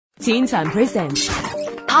Teen Time presents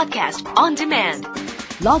Podcast on Demand.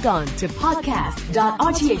 Log on to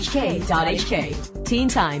podcast.rthk.hk. Teen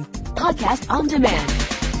Time Podcast on Demand.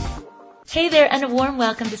 Hey there and a warm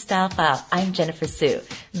welcome to Stylefyle. I'm Jennifer Su.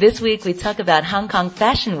 This week we talk about Hong Kong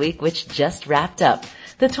Fashion Week, which just wrapped up.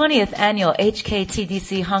 The 20th annual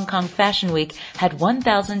HKTDC Hong Kong Fashion Week had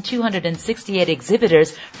 1,268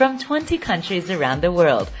 exhibitors from 20 countries around the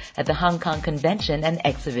world at the Hong Kong Convention and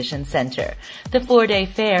Exhibition Center. The 4-day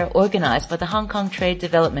fair, organized by the Hong Kong Trade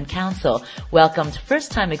Development Council, welcomed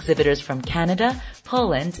first-time exhibitors from Canada,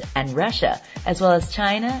 Poland, and Russia, as well as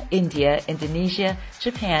China, India, Indonesia,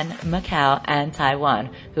 Japan, Macau, and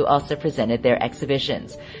Taiwan, who also presented their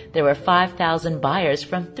exhibitions. There were 5,000 buyers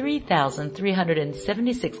from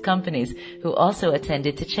 3,376 companies who also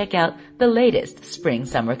attended to check out the latest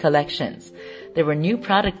spring-summer collections. There were new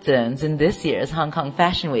product zones in this year's Hong Kong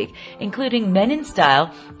Fashion Week, including men in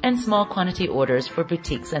style and small quantity orders for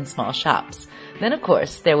boutiques and small shops. Then, of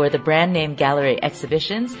course, there were the brand name gallery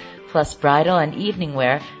exhibitions, plus bridal and evening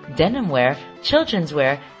wear, denim wear, children's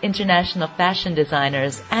wear, international fashion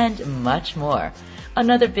designers, and much more.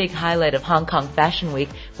 Another big highlight of Hong Kong Fashion Week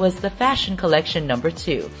was the Fashion Collection No.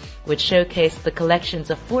 2, which showcased the collections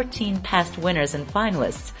of 14 past winners and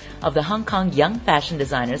finalists of the Hong Kong Young Fashion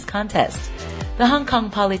Designers Contest. The Hong Kong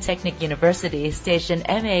Polytechnic University staged an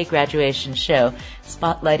MA graduation show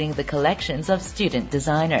spotlighting the collections of student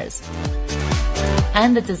designers.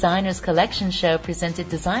 And the Designers Collection Show presented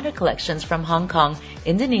designer collections from Hong Kong,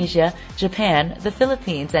 Indonesia, Japan, the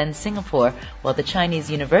Philippines, and Singapore, while the Chinese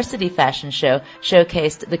University Fashion Show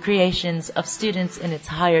showcased the creations of students in its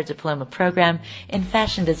higher diploma program in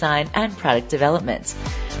fashion design and product development.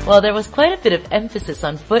 Well, there was quite a bit of emphasis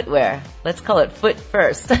on footwear. Let's call it foot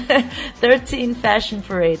first. 13 fashion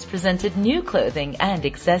parades presented new clothing and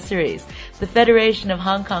accessories. The Federation of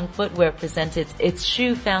Hong Kong Footwear presented its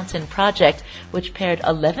Shoe Fountain project, which paired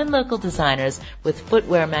 11 local designers with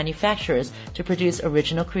footwear manufacturers to produce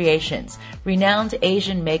original creations. Renowned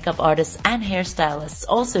Asian makeup artists and hairstylists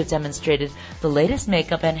also demonstrated the latest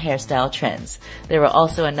makeup and hairstyle trends. There were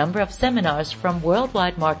also a number of seminars from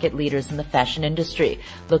worldwide market leaders in the fashion industry,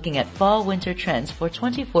 looking at fall-winter trends for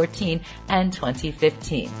 2014 and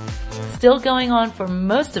 2015. Still going on for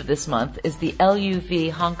most of this month is the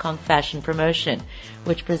LUV Hong Kong Fashion Promotion,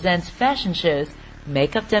 which presents fashion shows,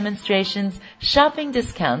 makeup demonstrations, shopping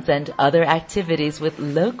discounts, and other activities with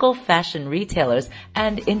local fashion retailers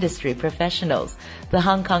and industry professionals. The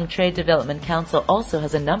Hong Kong Trade Development Council also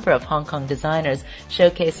has a number of Hong Kong designers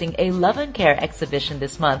showcasing a Love and Care exhibition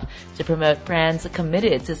this month to promote brands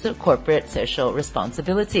committed to corporate social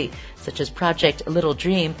responsibility, such as Project Little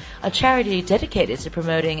Dream, a charity dedicated to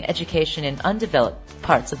promoting education in undeveloped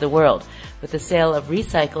parts of the world, with the sale of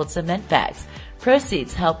recycled cement bags.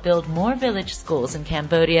 Proceeds help build more village schools in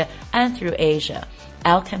Cambodia and through Asia.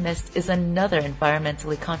 Alchemist is another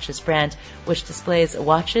environmentally conscious brand which displays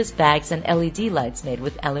watches, bags, and LED lights made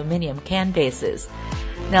with aluminium can bases.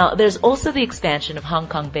 Now, there's also the expansion of Hong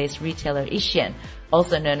Kong-based retailer Yixian,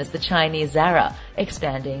 also known as the Chinese Zara,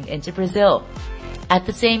 expanding into Brazil. At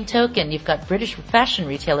the same token, you've got British fashion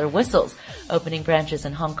retailer Whistles opening branches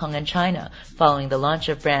in Hong Kong and China, following the launch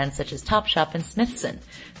of brands such as Topshop and Smithson.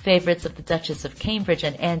 Favorites of the Duchess of Cambridge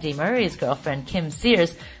and Andy Murray's girlfriend Kim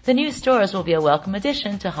Sears, the new stores will be a welcome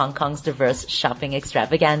addition to Hong Kong's diverse shopping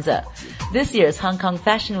extravaganza. This year's Hong Kong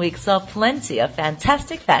Fashion Week saw plenty of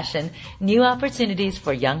fantastic fashion, new opportunities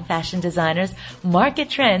for young fashion designers, market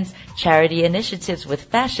trends, charity initiatives with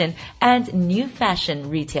fashion, and new fashion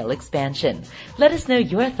retail expansion. Let us know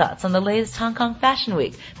your thoughts on the latest Hong Kong Fashion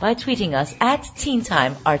Week by tweeting us at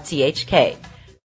TeenTimeRTHK.